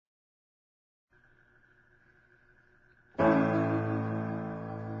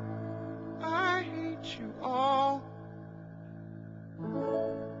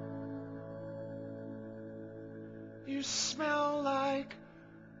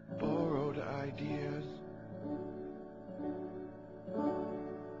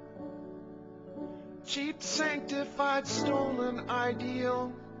cheap, sanctified, stolen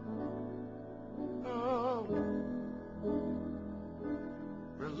ideal. Oh,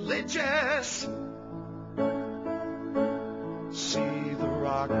 religious. See the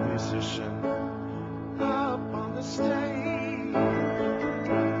rock musician up on the stage.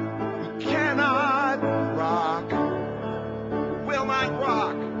 We cannot rock, will not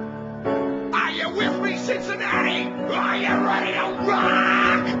rock. Are you with me, Cincinnati? Are you ready to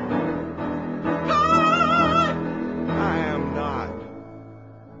rock? I am not.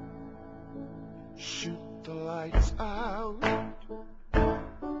 Shoot the lights out.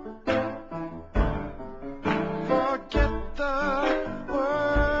 Forget the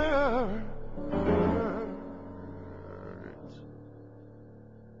words.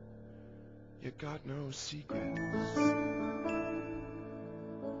 You got no secrets.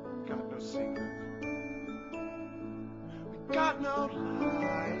 Got no secrets. We got no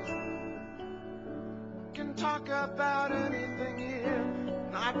lies. Can talk about anything here,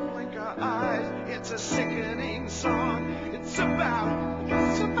 not blink our eyes. It's a sickening song. It's about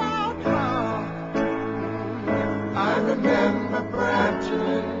love. I remember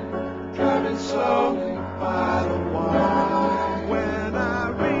branching, driving slowly by the wall, when I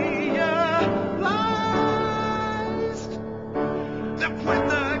realized that when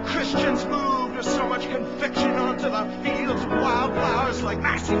the Christians moved with so much conviction onto the fields of wildflowers like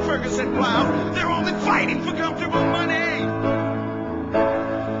Massey Ferguson plows, they're only fighting for comfortable money.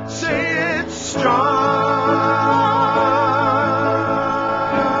 Say it's strong,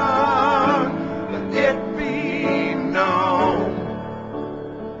 let it be known.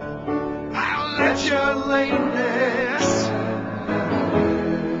 I'll let your lameness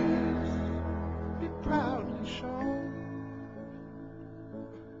be proudly shown.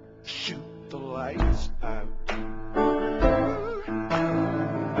 Shoot the lights out.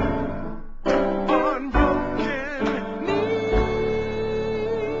 On broken knees.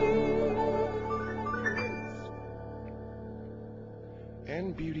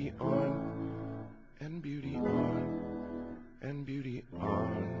 And beauty on, and beauty on, and beauty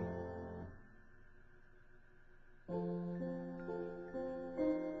on.